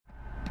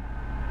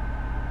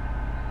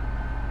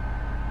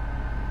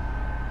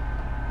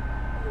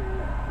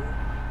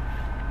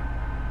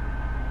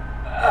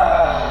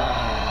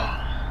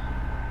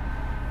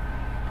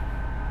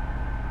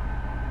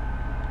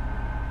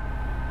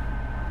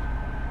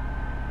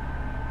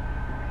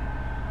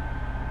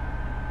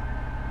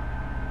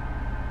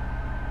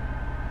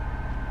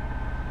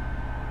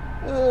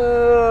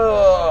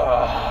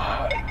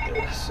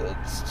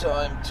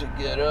time to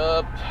get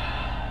up.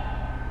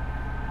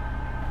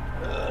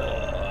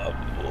 Oh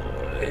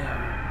boy.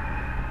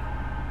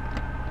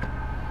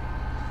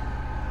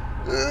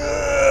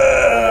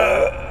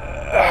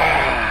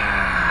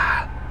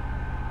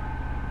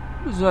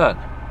 What is that?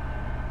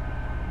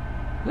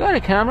 Is that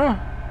a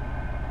camera?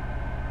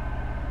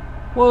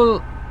 Well,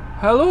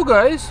 hello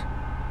guys.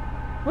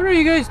 What are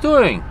you guys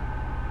doing?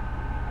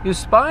 You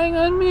spying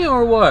on me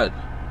or what?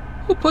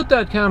 Who put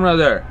that camera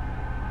there?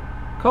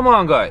 Come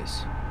on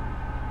guys.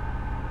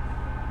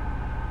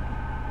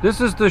 This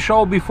is the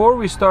show before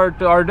we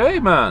start our day,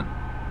 man.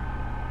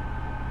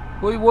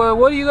 What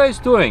are you guys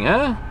doing,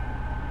 huh?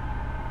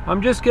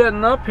 I'm just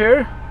getting up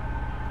here.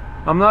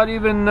 I'm not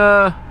even, you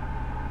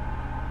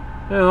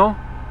know,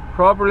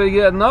 properly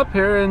getting up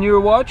here and you're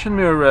watching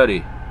me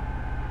already.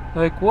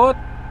 Like, what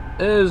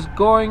is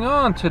going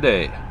on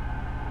today?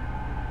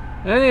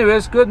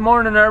 Anyways, good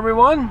morning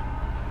everyone.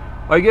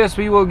 I guess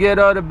we will get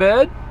out of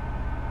bed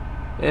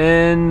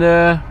and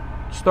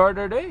start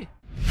our day.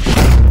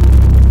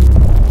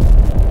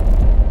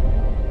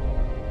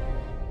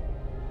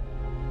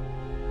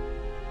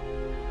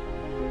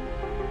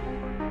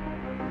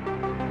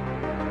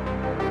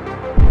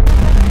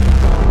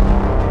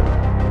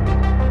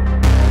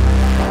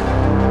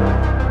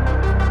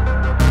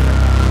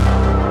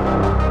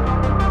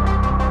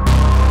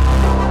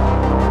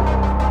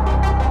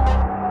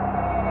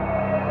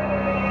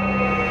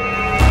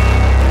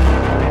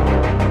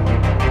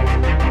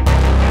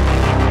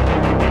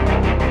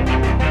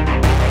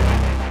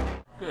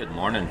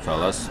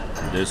 Fellas,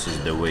 this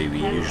is the way we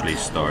usually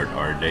start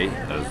our day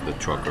as the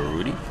trucker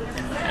Rudi,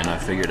 and I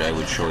figured I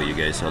would show you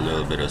guys a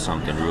little bit of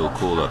something real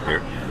cool up here.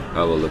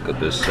 Have a look at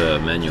this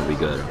menu we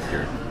got up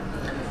here.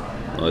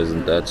 Well,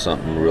 isn't that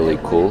something really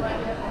cool?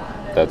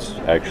 That's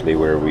actually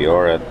where we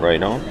are at right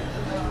now,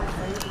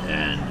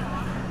 and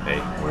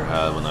hey, we're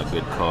having a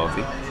good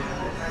coffee.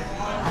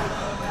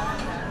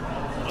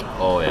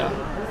 Oh yeah,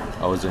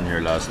 I was in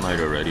here last night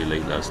already,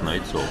 late last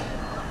night, so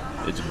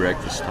it's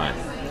breakfast time.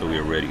 So we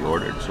already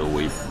ordered, so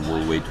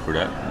we'll wait for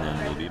that and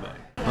then we'll be back.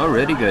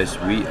 Alrighty guys,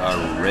 we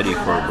are ready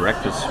for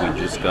breakfast. We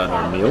just got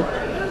our meal.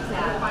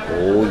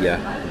 Oh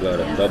yeah, we got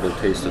a double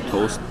taste of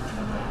toast.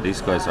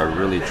 These guys are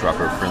really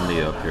trucker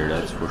friendly up here,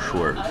 that's for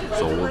sure.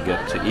 So we'll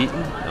get to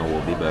eating and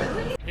we'll be back.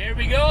 Here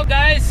we go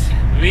guys,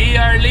 we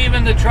are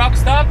leaving the truck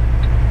stop.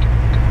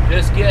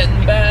 Just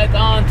getting back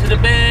onto the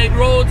big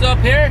roads up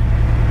here.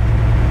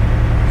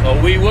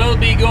 So we will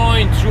be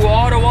going through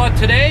Ottawa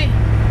today.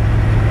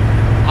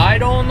 I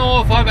don't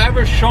know if I've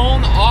ever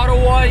shown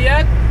Ottawa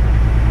yet,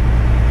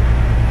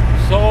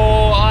 so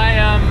I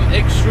am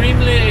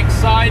extremely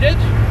excited,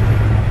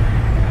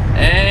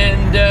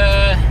 and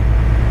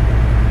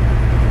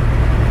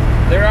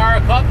there are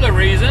a couple of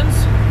reasons.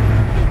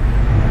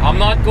 I'm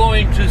not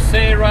going to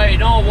say right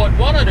now what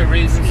one of the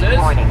reasons is,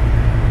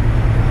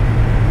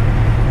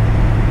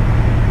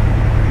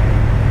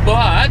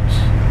 but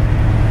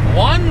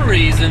one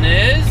reason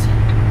is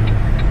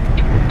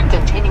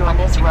continue on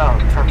this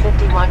road for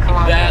 51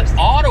 kilometers. That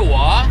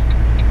Ottawa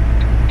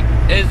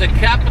is the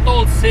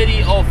capital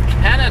city of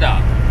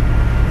Canada.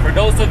 For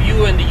those of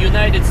you in the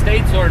United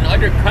States or in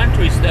other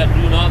countries that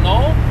do not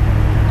know,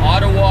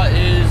 Ottawa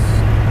is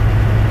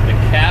the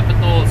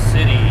capital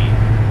city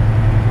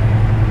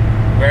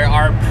where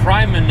our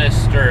Prime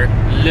Minister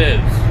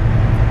lives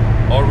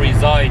or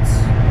resides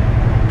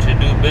to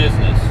do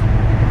business.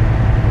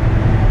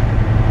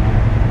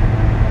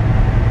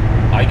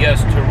 I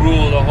guess to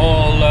rule the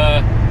whole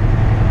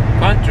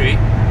country.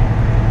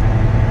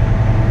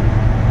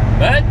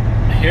 But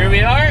here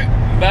we are,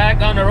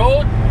 back on the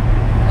road.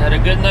 Had a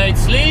good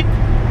night's sleep,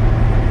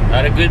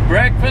 had a good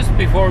breakfast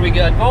before we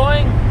got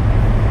going.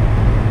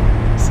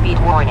 Speed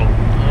warning.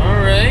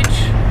 Alright,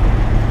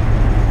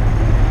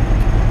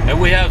 and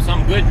we have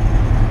some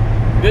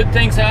good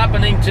things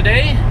happening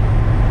today.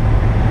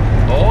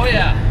 Oh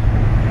yeah.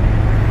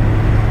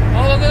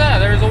 Oh, look at that,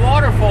 there's a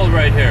waterfall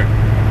right here,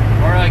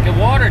 or like a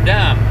water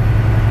dam.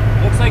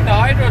 Looks like the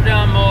hydro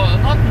dam,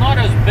 not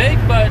as big,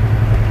 but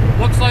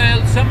looks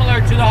like similar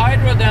to the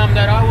hydro dam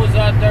that I was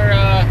at there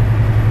a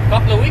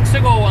couple of weeks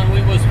ago when we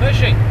was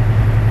fishing.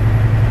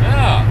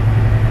 Yeah,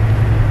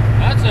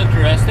 that's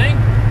interesting.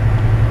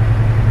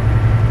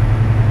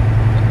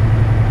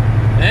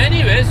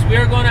 Anyways,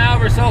 we're going to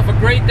have ourselves a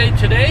great day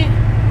today.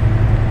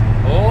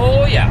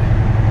 Oh yeah.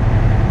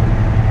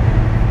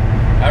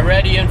 I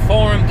already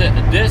informed the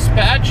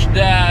dispatch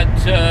that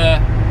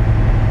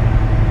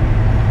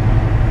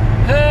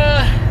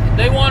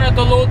they wanted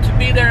the load to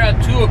be there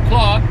at 2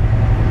 o'clock,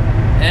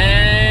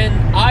 and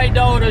I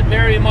doubted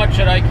very much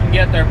that I can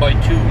get there by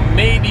 2,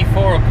 maybe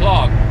 4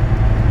 o'clock.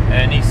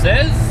 And he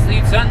says,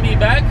 he sent me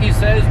back, he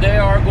says they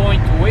are going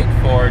to wait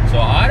for it, so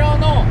I don't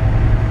know.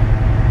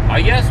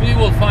 I guess we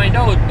will find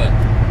out, but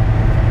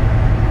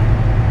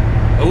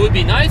it would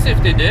be nice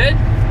if they did.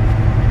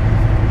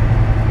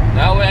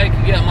 That way I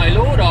could get my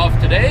load off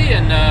today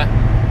and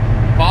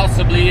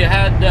possibly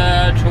head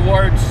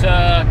towards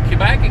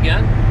Quebec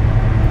again.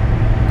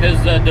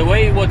 Because the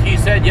way what he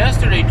said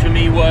yesterday to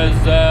me was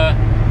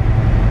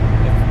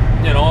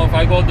you know, if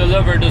I go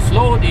deliver this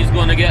load, he's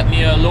going to get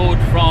me a load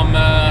from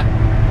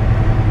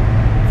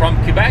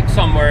Quebec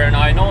somewhere, and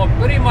I know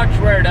pretty much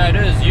where that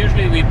is.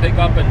 Usually we pick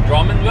up in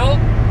Drummondville.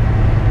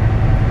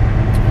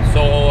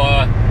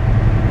 So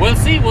we'll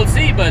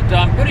see, but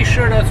I'm pretty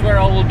sure that's where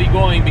I will be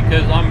going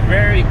because I'm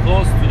very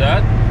close to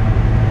that.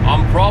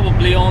 I'm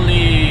probably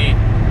only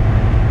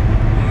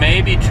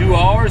maybe 2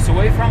 hours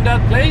away from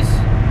that place.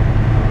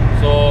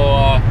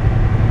 So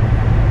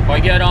if I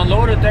get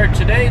unloaded there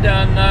today,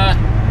 then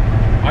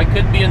I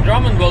could be in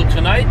Drummondville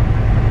tonight,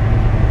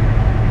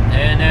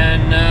 and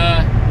then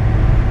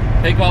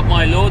pick up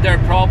my load there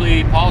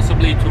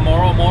possibly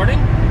tomorrow morning.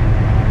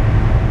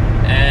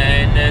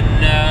 And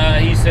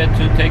then he said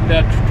to take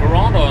that to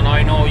Toronto, and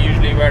I know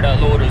usually where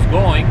that load is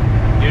going.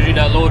 Usually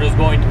that load is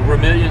going to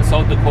Vermilion,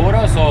 South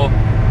Dakota, so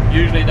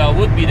usually that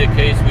would be the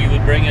case. We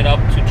would bring it up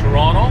to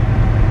Toronto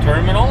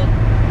terminal,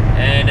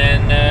 and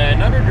then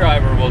another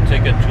driver will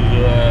take it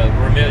to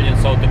Vermilion,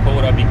 South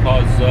Dakota,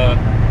 because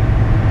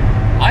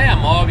I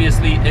am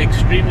obviously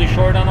extremely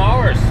short on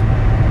hours.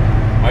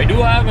 I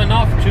do have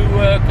enough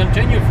to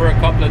continue for a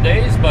couple of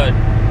days, but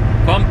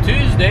come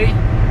Tuesday,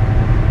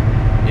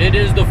 it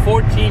is the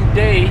 14th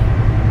day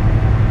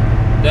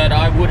that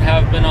I would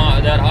have been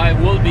on, that I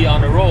will be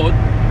on the road.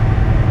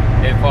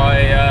 If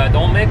I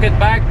don't make it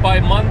back by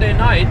Monday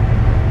night,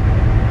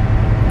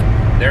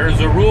 there is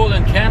a rule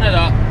in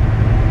Canada,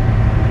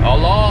 a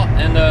law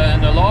in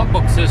the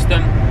logbook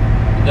system,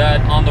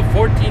 that on the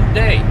 14th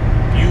day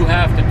you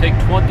have to take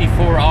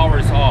 24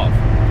 hours off.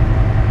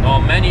 Now,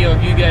 many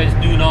of you guys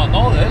do not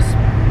know this,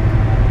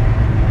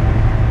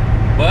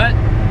 but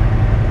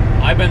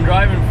I've been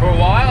driving for a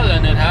while,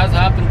 and it has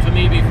happened to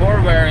me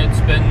before where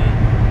it's been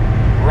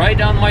right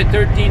on my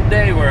 13th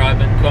day where I've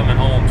been coming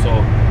home. So,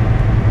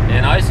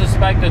 and I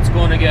suspect it's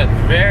going to get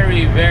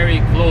very,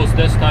 very close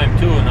this time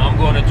too, and I'm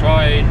going to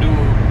try and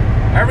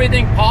do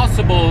everything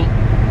possible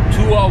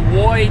to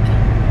avoid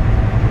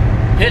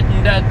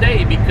hitting that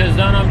day, because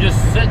then I'm just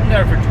sitting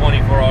there for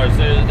 24 hours.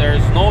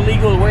 There's no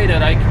legal way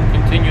that I can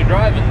continue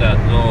driving that.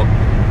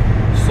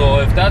 So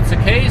if that's the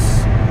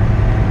case,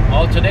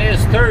 well, today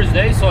is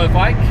Thursday, so if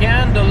I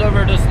can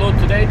deliver this load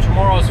today,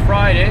 tomorrow's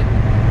Friday,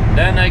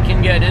 then I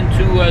can get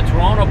into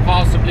Toronto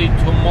possibly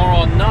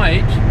tomorrow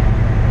night.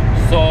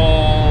 So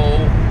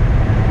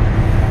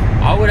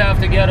I would have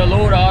to get a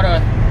load out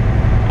of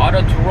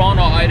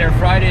Toronto either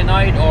Friday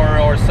night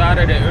or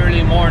Saturday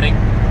early morning.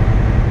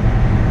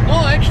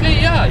 No, actually,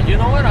 yeah, you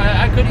know what,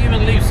 I could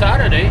even leave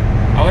Saturday.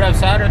 I would have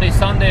Saturday,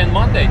 Sunday, and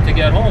Monday to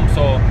get home.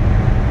 So,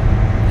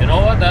 you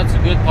know what, that's a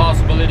good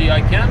possibility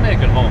I can make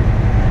it home.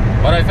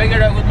 But I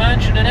figured I would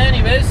mention it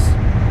anyways,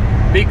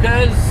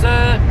 because,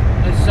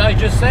 as I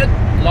just said,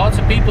 lots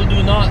of people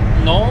do not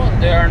know,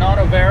 they are not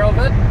aware of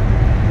it,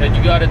 that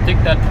you got to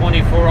take that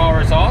 24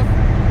 hours off.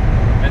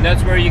 And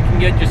that's where you can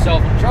get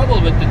yourself in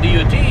trouble with the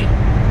DOT.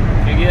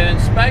 If you get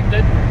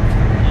inspected,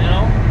 you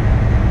know,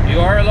 you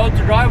are allowed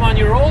to drive on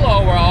your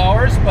rollover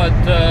hours, but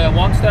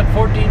once that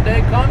 14th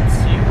day comes,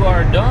 you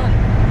are done.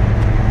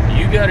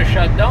 You got to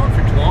shut down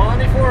for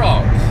 24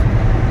 hours.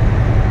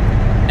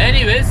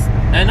 Anyways,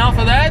 enough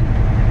of that.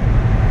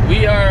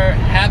 We are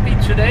happy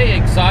today,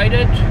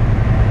 excited.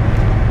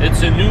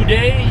 It's a new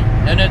day,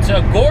 and it's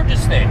a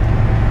gorgeous day.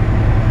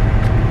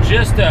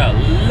 Just a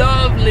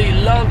lovely,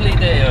 lovely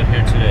day out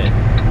here today.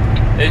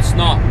 It's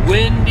not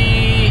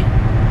windy.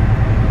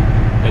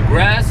 The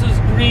grass is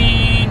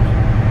green.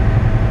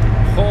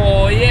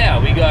 Oh yeah,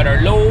 we got our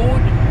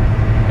load,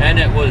 and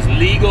it was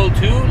legal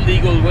too,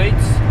 legal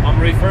weights I'm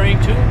referring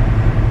to.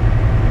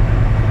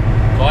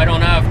 So I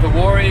don't have to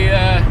worry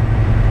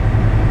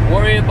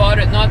about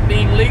it not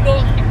being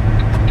legal.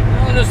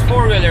 Oh, this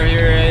four-wheeler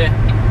here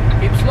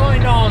keeps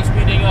slowing down,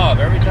 speeding up.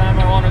 Every time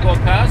I want to go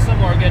past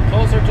him or get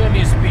closer to him,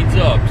 he speeds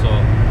up. So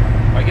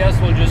I guess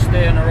we'll just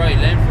stay in the right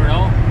lane for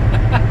now.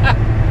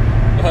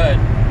 But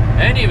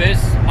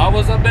anyways, I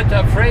was a bit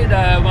afraid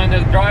when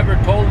the driver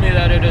told me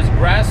that it is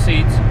grass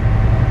seeds,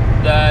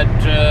 that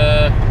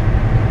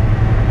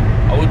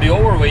I would be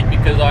overweight,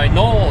 because I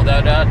know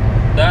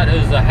that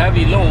is a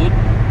heavy load,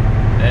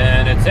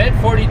 and it said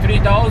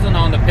 43,000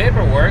 on the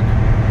paperwork,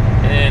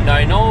 and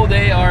I know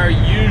they are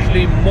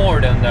usually more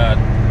than that.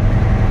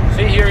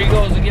 See, here he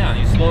goes again.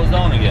 He slows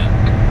down again.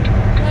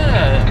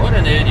 What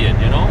an idiot,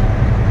 you know.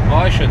 Oh,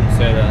 I shouldn't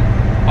say that.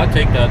 I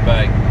take that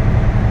back.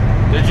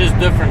 They're just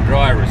different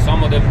drivers.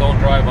 Some of them don't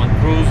drive on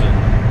cruising.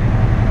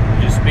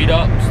 You just speed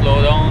up,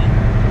 slow down.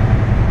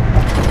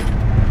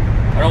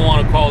 I don't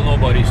want to call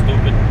nobody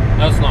stupid.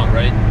 That's not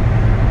right.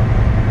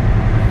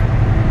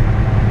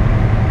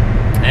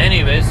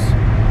 Anyways,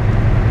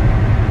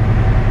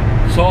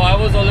 so I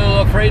was a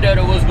little afraid that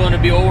it was going to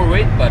be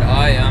overweight, but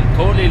I am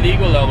totally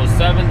legal. I was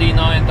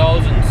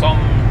 79,000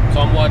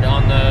 somewhat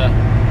on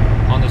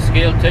the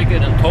scale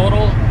ticket in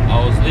total.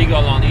 I was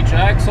legal on each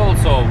axle,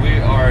 so we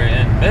are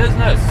in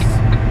business.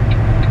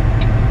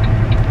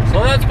 So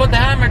let's put the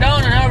hammer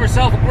down and have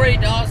ourselves a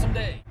great, awesome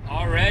day.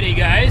 Alrighty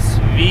guys,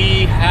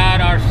 we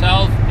had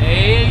ourselves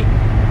a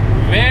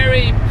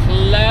very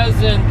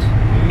pleasant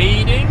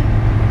meeting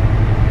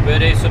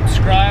with a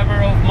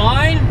subscriber of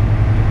mine.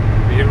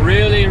 We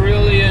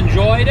really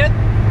enjoyed it.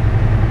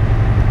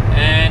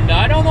 And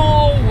I don't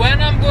know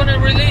when I'm going to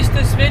release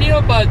this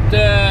video, but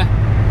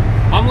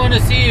I'm going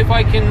to see if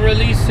I can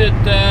release it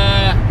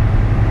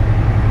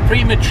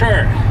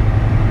premature.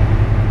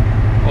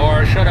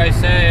 Or should I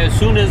say, as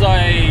soon as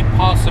I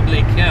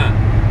possibly can.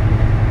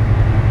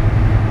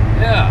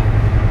 Yeah.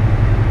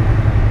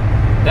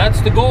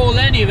 That's the goal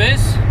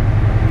anyways.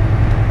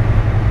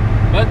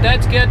 But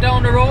let's get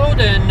down the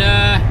road, and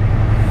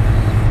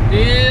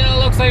yeah,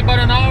 looks like about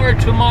an hour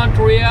to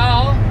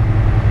Montreal.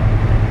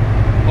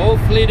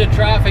 Hopefully the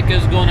traffic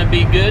is going to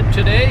be good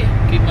today.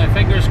 Keep my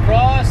fingers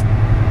crossed.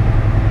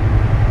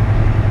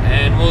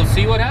 And we'll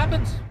see what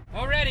happens.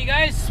 Alrighty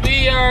guys,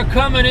 we are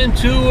coming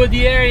into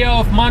the area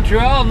of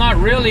Montreal. Not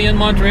really in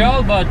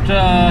Montreal, but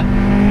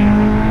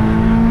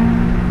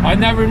I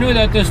never knew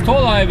that this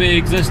toll highway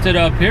existed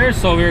up here,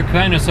 so we were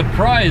kind of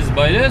surprised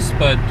by this.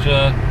 But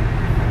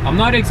I'm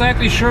not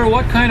exactly sure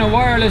what kind of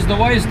wireless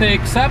device they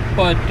accept,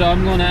 but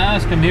I'm going to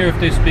ask them here if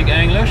they speak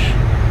English.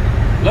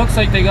 Looks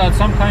like they got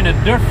some kind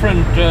of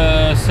different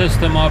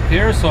system up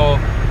here, so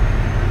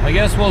I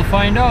guess we'll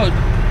find out.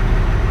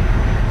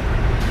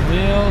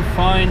 We'll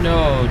find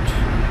out.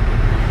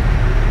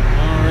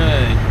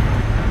 Alright.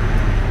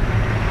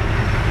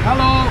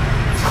 Hello!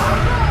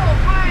 Oh,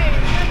 hi.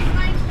 That's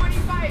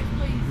 925,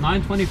 please.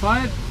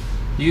 925?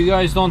 You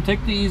guys don't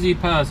take the easy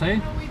pass, eh?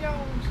 No, we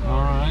don't. So.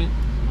 Alright.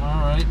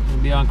 Alright.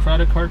 We'll be on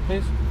credit card,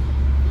 please.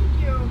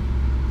 Thank you.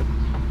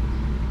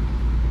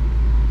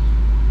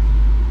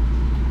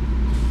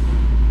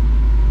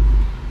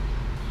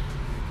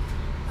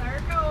 There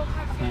you go.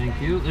 Have a good Thank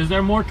day. you. Is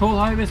there more toll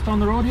highways down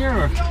the road here?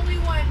 Or? The only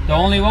one. The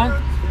only one?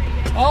 Road 3,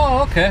 yeah.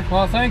 Oh, okay.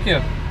 Well, thank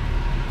you.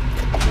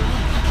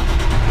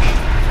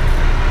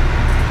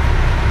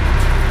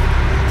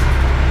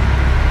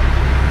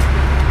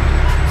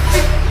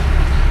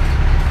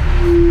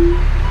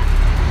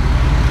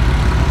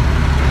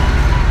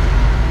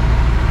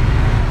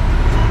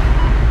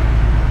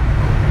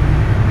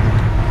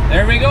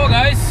 There we go,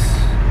 guys.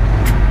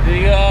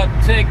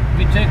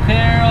 We take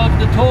care of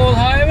the toll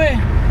highway.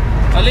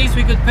 At least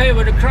we could pay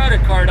with a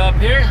credit card up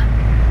here.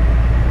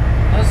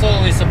 That's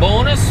always a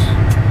bonus.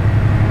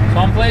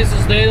 Some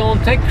places they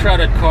don't take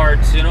credit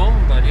cards, you know,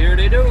 but here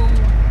they do.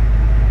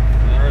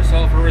 Got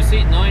ourselves a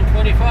receipt,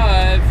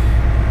 $9.25.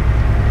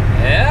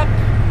 Yep.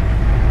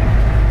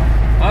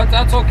 But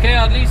that's okay.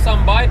 At least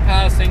I'm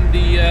bypassing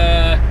the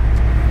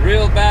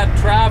real bad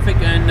traffic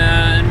in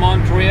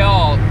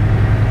Montreal.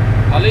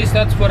 At least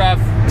that's what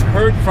I've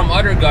heard from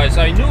other guys.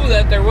 I knew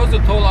that there was a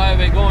toll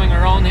highway going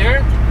around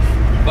here,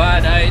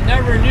 but I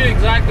never knew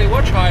exactly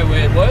which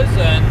highway it was,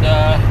 and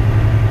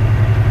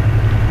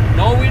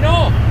now we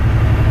know.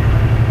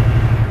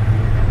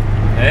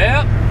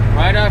 Yeah,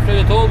 right after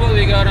the toll booth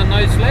we got a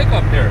nice lake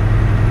up here.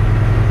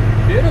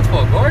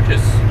 Beautiful,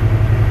 gorgeous.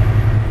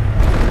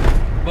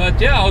 But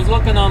yeah, I was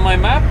looking on my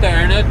map there,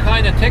 and it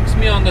kind of takes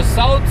me on the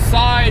south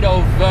side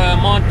of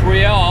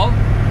Montreal.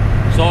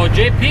 So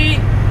JP,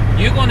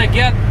 you're gonna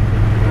get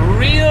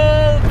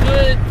real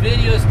good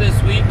videos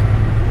this week.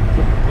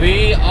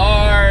 We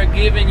are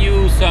giving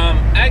you some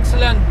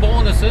excellent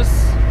bonuses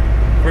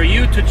for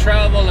you to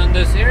travel in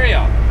this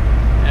area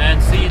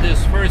and see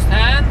this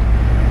firsthand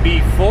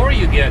before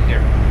you get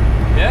here.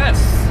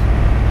 Yes,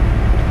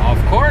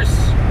 of course,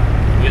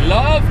 we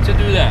love to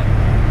do that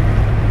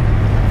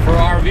for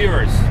our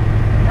viewers.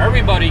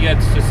 Everybody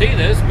gets to see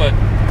this, but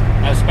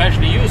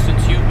especially you,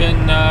 since you've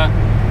been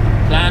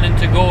planning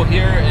to go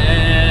here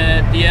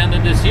at the end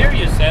of this year.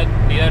 You said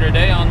the other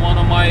day on one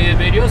of my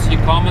videos, you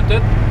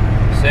commented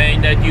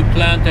saying that you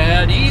plan to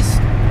head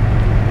east.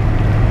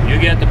 You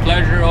get the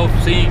pleasure of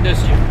seeing this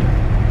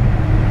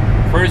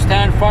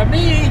firsthand from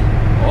me.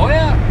 Oh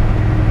yeah,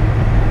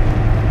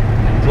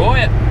 enjoy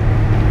it,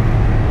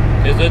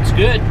 because it's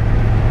good.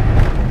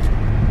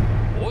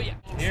 Oh yeah,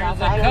 here's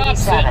a cop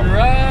sitting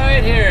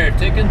right here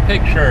taking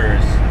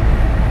pictures.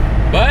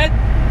 But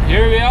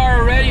here we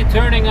are already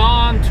turning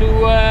on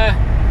to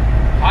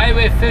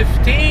Highway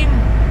 15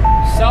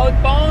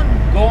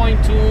 southbound,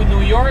 going to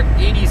New York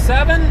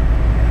 87.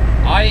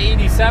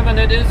 I-87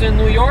 it is in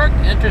New York,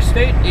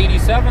 Interstate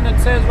 87 it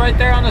says right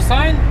there on the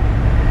sign.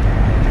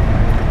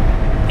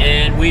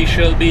 And we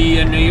shall be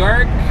in New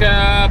York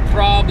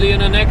probably in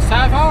the next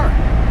half hour.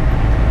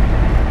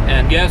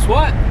 And guess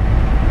what?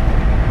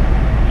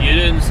 You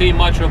didn't see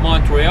much of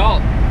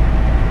Montreal.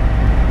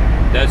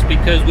 That's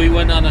because we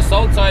went on the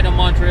south side of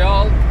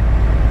Montreal.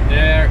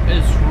 There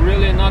is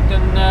really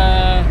nothing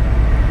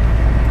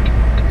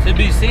to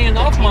be seen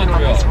of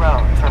Montreal.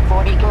 Road for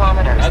 40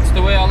 kilometers. That's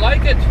the way I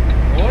like it.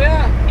 Oh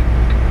yeah,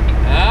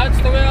 that's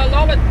the way I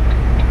love it.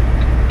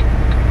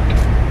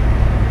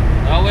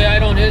 That way I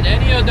don't hit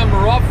any of them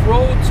rough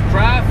roads,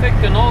 traffic,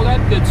 and all that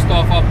good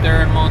stuff up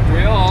there in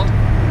Montreal.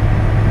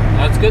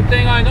 That's a good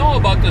thing I know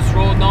about this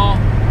road now.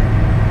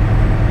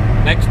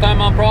 Next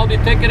time I'll probably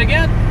take it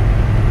again.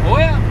 Oh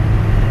yeah.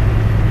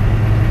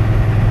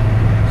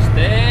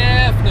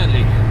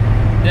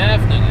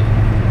 Definitely.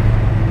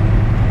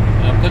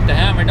 I'll put the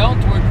hammer down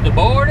towards the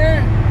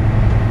border.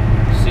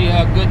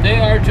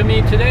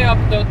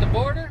 checked out the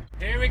border.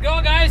 Here we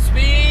go, guys.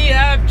 We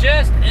have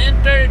just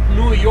entered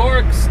New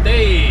York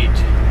State.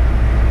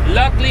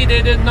 Luckily,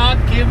 they did not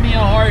give me a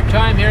hard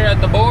time here at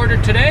the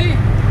border today.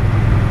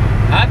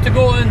 I had to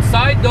go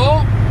inside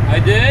though. I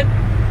did.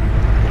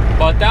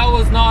 But that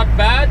was not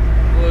bad.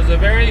 It was a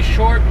very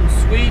short and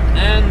sweet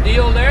end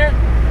deal there.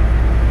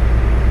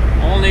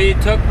 Only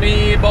took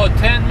me about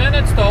 10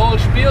 minutes, the whole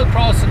spiel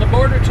crossing the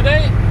border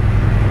today.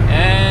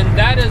 And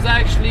that is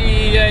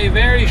actually a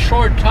very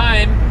short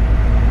time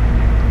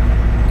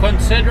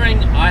considering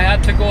I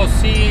had to go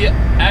see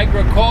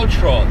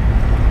agricultural.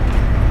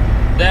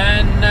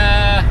 Then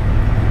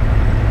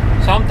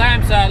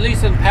sometimes, at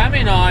least in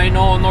Pembina, I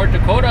know in North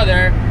Dakota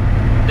there,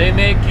 they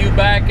make you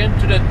back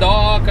into the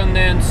dock and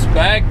then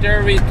inspect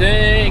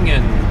everything,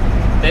 and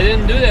they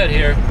didn't do that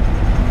here.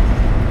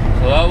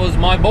 So that was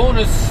my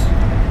bonus.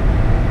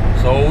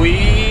 So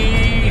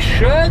we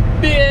should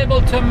be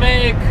able to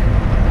make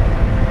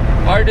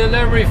our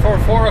delivery for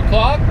 4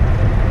 o'clock.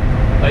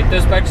 Like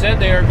dispatch said,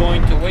 they are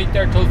going to wait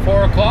there till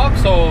 4 o'clock.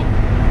 So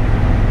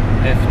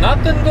if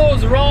nothing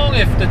goes wrong,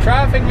 if the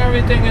traffic and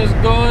everything is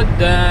good,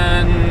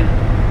 then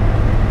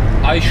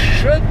I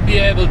should be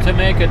able to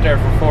make it there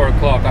for 4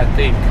 o'clock, I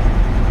think.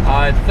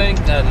 I think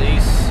at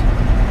least.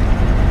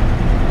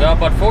 Got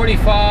about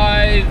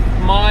 45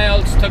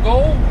 miles to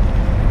go.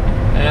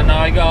 And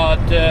I got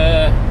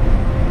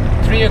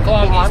 3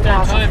 o'clock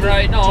Eastern time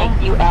right now,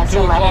 2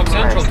 o'clock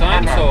Central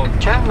time, so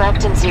turn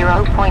left in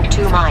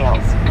 0.2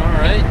 miles.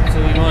 Alright, so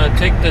we're going to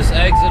take this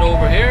exit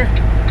over here.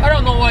 I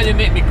don't know why they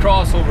make me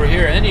cross over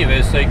here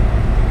anyways. Like,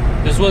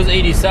 this was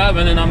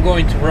 87 and I'm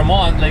going to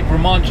Vermont, like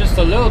Vermont just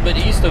a little bit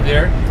east of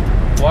here.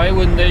 Why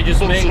wouldn't they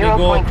just make me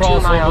go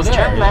across over there?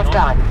 Turn left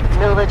on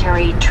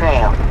Military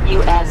Trail,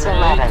 US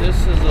 11.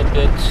 This is a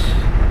bit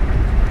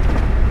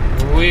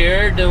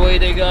weird the way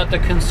they got the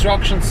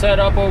construction set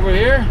up over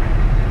here.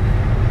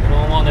 I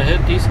don't want to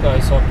hit these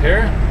guys up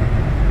here.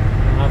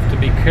 I have to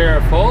be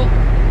careful.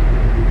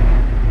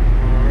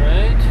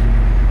 Alright.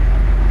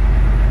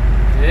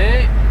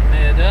 Okay,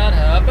 made that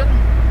happen.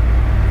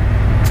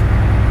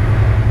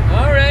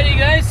 Alrighty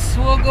guys,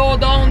 we'll go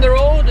down the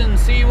road and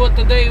see what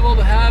the day will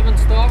have in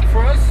stock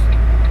for us.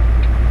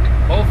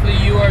 Hopefully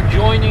you are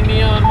joining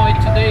me on my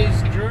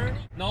today's journey.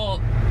 No,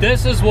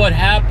 this is what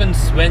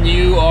happens when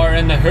you are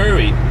in a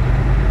hurry.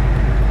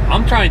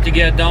 I'm trying to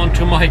get down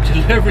to my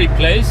delivery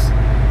place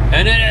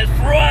and it is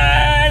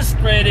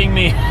frustrating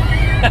me.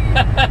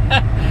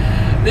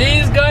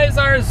 These guys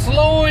are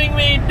slowing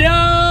me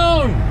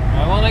down.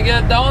 I want to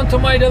get down to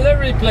my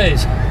delivery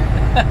place.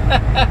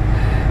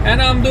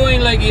 And I'm doing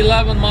like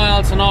 11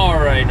 miles an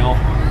hour right now.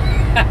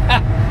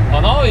 Oh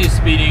no, he's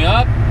speeding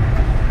up.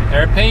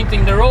 They're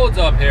painting the roads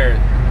up here.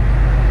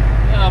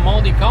 Yeah,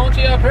 Multi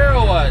County up here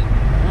or what?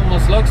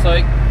 Almost looks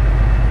like.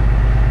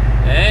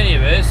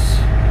 Anyways.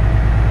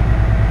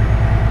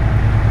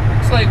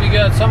 Looks like we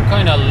got some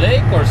kind of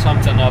lake or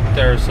something up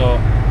there, so.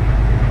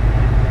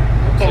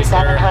 In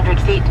 700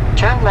 feet,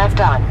 turn left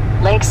on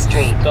Lake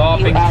Street.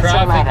 Stopping US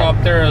traffic 11.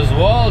 up there as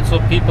well, so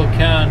people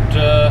can't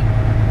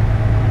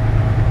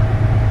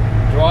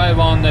drive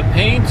on the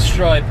paint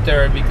stripe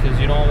there, because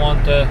you don't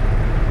want the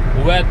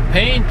wet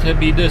paint to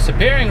be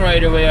disappearing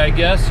right away, I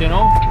guess, you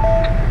know.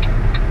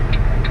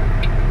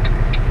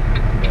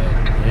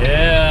 But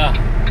yeah,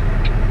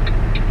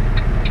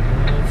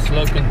 it's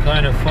looking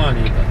kind of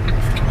funny, but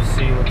let's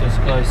see what this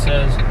guy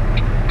says.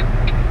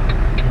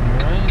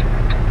 Alright,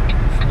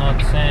 it's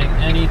not saying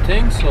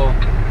anything, so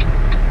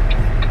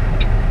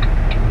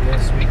I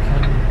guess we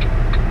can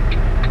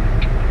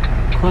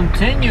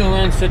continue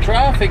once the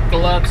traffic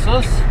lets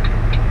us.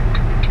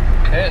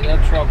 Okay,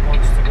 that truck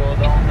wants to go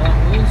down that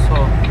way, so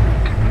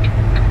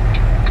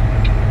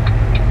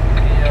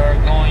we are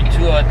going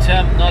to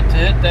attempt not to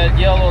hit that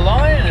yellow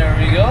line. There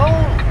we go. I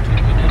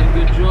think we did a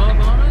good job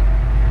on it.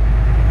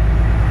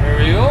 There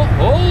we go.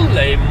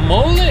 Holy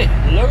moly!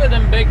 Look at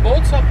them big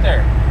boats up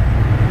there.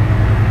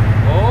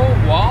 Oh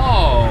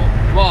wow!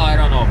 Well, I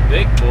don't know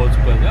big boats,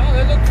 but yeah,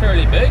 they look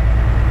fairly big.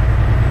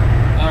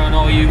 I don't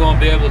know if you're gonna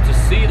be able to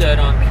see that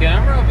on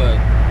camera, but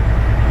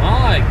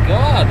my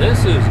God,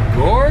 this is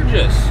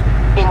gorgeous.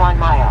 In 1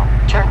 mile,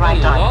 turn right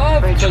I on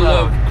love Bridge to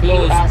Road, live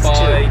close US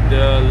by 2.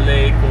 the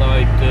lake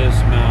like this,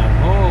 man.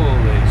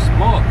 Holy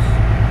smokes.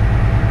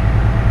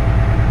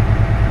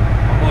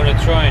 I'm going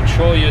to try and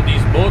show you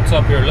these boats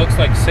up here. Looks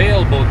like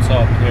sailboats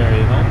up here,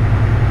 you know.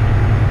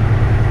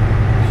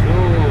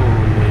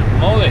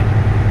 Holy moly.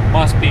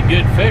 Must be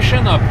good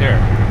fishing up here.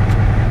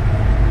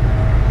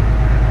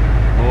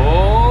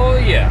 Oh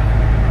yeah.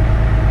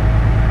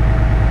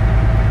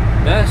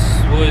 This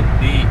would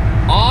be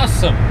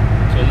awesome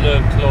to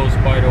live close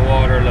by the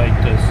water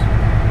like this.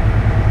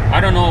 I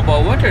don't know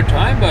about winter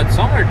time, but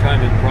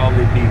summertime would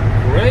probably be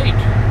great.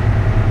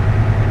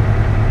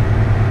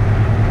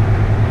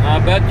 I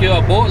bet you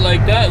a boat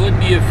like that would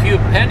be a few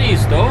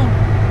pennies though.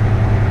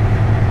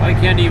 I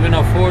can't even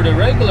afford a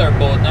regular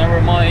boat, never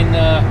mind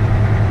a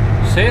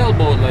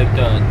sailboat like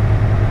that.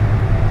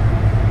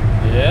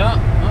 Yeah,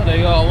 oh,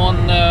 they got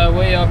one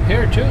way up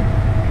here too.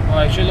 Oh,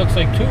 actually looks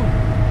like two.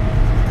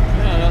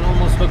 Yeah, that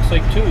almost looks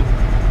like 2.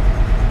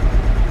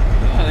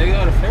 Yeah, they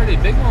got a fairly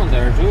big one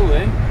there too,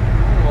 eh?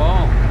 Oh,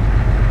 wow.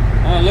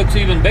 Oh, it looks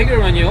even bigger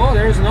when you... Oh,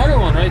 there's another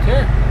one right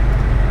here.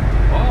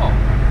 Wow.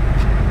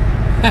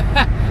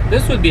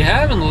 This would be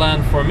heaven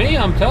land for me,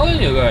 I'm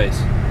telling you guys.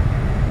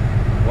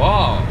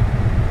 Wow.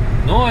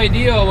 No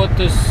idea what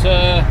this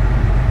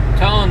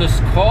town is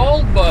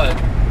called, but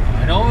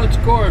I know it's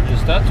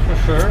gorgeous, that's for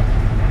sure.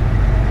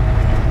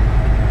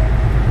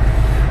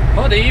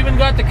 Oh, they even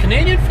got the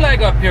Canadian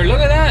flag up here. Look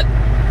at that.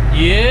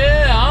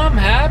 Yeah, I'm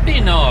happy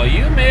now.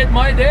 You made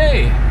my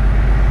day.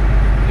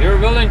 You're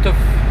willing to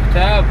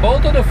have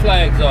both of the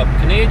flags up,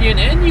 Canadian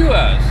and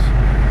US.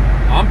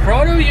 I'm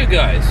proud of you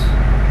guys.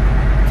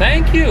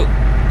 Thank you.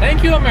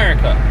 Thank you,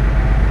 America.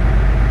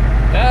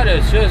 That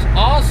is just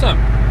awesome.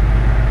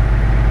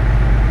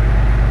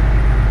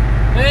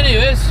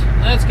 Anyways,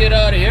 let's get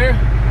out of here.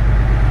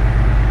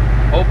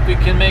 Hope we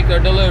can make our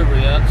delivery.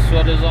 That's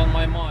what is on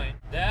my mind.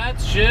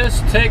 Let's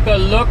just take a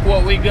look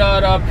what we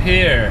got up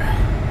here.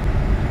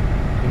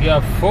 We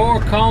got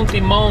 4 county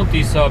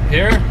mounties up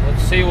here.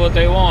 Let's see what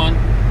they want.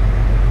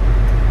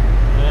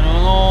 I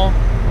don't know.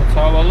 Let's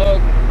have a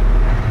look.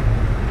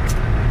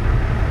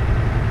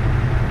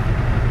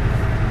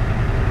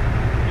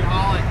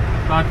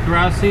 Got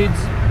grass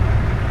seeds.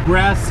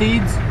 Grass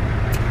seeds.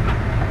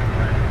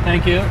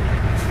 Thank you.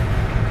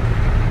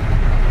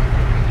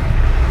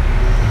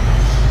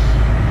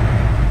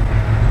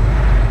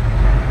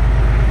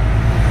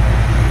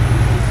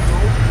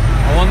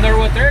 I wonder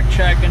what they're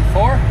checking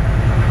for.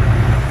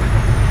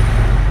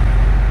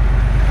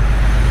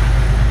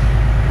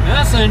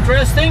 That's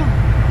interesting.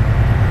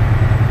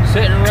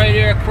 Sitting right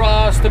here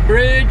across the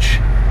bridge.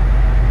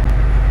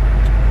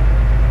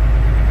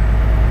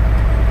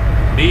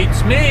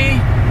 Beats me.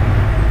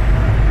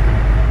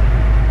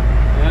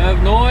 I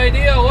have no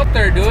idea what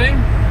they're doing.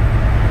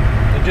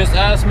 They just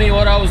asked me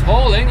what I was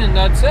hauling and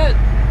that's it.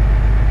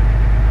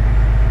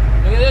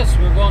 Look at this,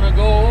 we're gonna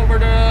go over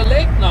the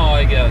lake now,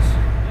 I guess.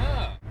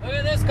 Yeah. Look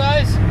at this,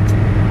 guys.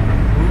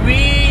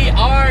 We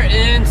are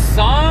in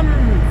some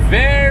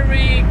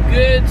very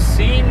good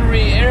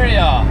scenery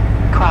area.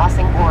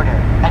 Crossing border,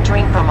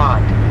 entering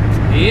Vermont.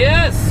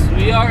 Yes,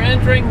 we are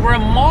entering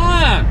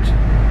Vermont.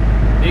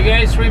 You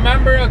guys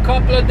remember a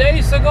couple of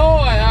days ago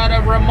I had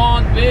a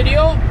Vermont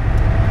video?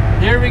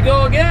 Here we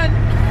go again.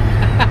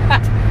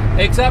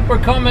 Except we're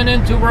coming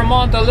into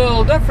Vermont a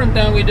little different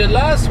than we did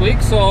last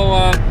week. So,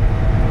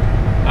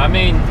 I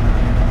mean,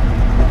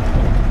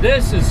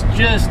 this is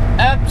just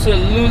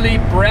absolutely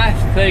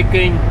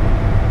breathtaking.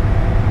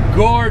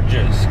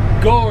 Gorgeous,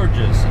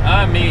 gorgeous.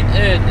 I mean,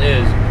 it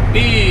is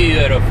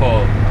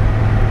beautiful.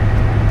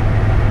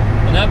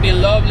 Wouldn't that be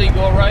lovely?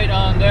 Go right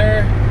on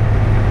there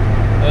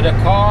with a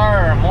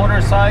car or a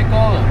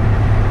motorcycle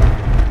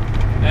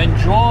and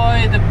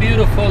enjoy the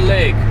beautiful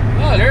lake.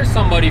 Oh, there's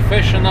somebody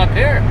fishing up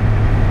here.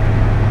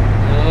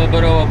 A little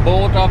bit of a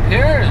boat up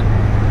here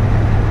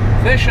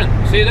and fishing.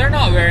 See, they're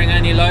not wearing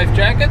any life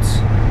jackets.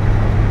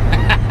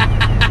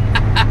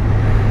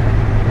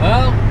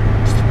 Well,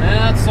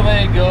 that's the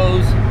way it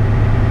goes.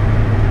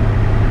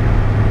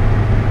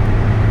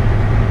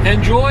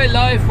 Enjoy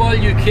life while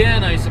you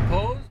can, I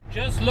suppose.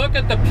 Just look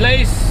at the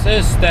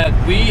places that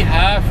we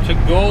have to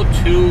go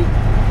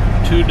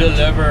to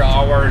deliver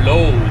our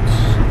loads.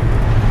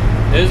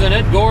 Isn't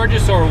it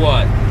gorgeous or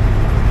what?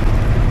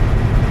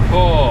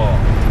 Oh,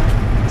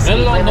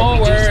 middle of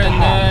nowhere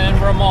in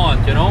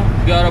Vermont, you know.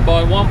 We got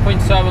about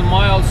 1.7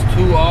 miles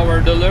to our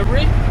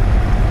delivery.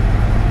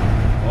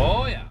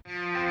 Oh yeah.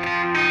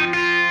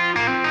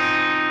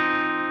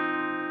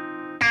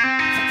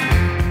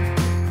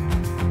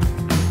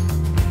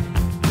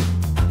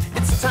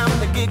 It's time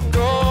to get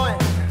going.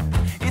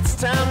 It's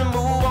time to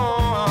move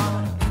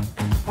on.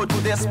 Put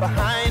this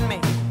behind me.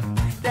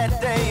 That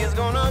day is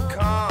gonna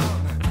come.